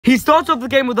He starts off the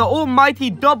game with an almighty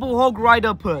double hog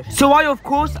rider push. So I of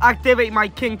course activate my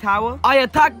king tower. I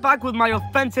attack back with my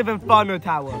offensive inferno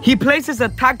tower. He places a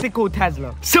tactical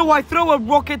Tesla. So I throw a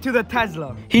rocket to the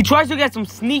Tesla. He tries to get some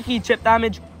sneaky chip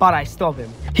damage, but I stop him.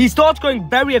 He starts going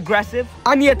very aggressive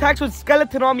and he attacks with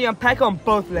Skeleton Army and P.E.K.K.A on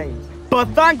both lanes. But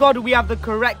thank God we have the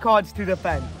correct cards to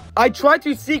defend. I try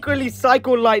to secretly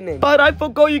cycle lightning, but I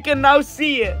forgot you can now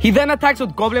see it. He then attacks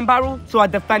with Goblin Barrel, so I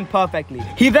defend perfectly.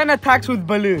 He then attacks with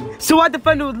Balloon, so I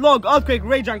defend with Log, Earthquake,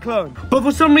 Rage and Clone. But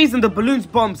for some reason the Balloon's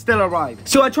bomb still arrived.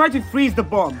 So I try to freeze the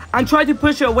bomb and try to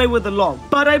push it away with the Log.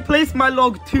 But I placed my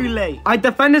Log too late. I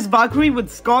defend his Valkyrie with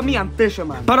Skarmy and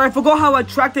Fisherman. But I forgot how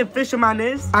attractive Fisherman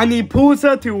is, and he pulls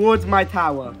her towards my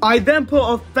tower. I then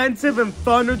put offensive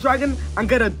Inferno Dragon and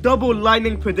get a double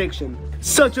lightning prediction.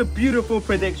 Such a beautiful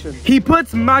prediction. He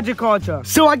puts Magic Archer,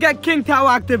 so I get King Tower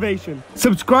activation.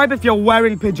 Subscribe if you're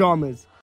wearing pajamas.